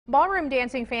Ballroom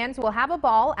dancing fans will have a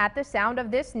ball at the sound of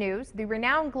this news. The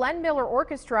renowned Glenn Miller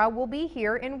Orchestra will be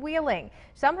here in Wheeling.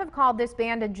 Some have called this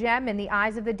band a gem in the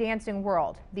eyes of the dancing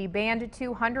world. The Band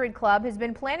 200 Club has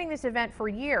been planning this event for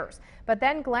years, but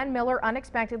then Glenn Miller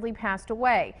unexpectedly passed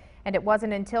away. And it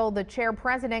wasn't until the chair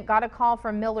president got a call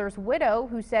from Miller's widow,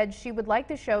 who said she would like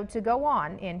the show to go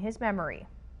on in his memory.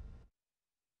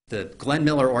 The Glenn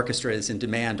Miller Orchestra is in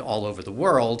demand all over the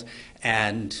world,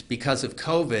 and because of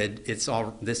COVID,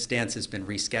 this dance has been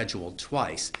rescheduled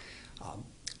twice.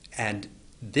 And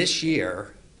this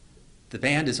year, the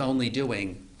band is only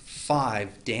doing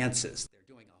 5 dances.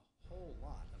 They're doing a whole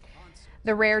lot of concerts.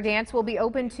 The rare dance will be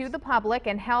open to the public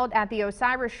and held at the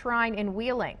Osiris Shrine in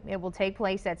Wheeling. It will take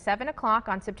place at 7 o'clock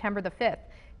on September the 5th.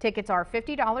 Tickets are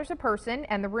 $50 a person,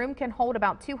 and the room can hold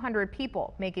about 200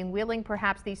 people, making Wheeling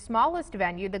perhaps the smallest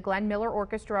venue the Glenn Miller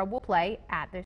Orchestra will play at this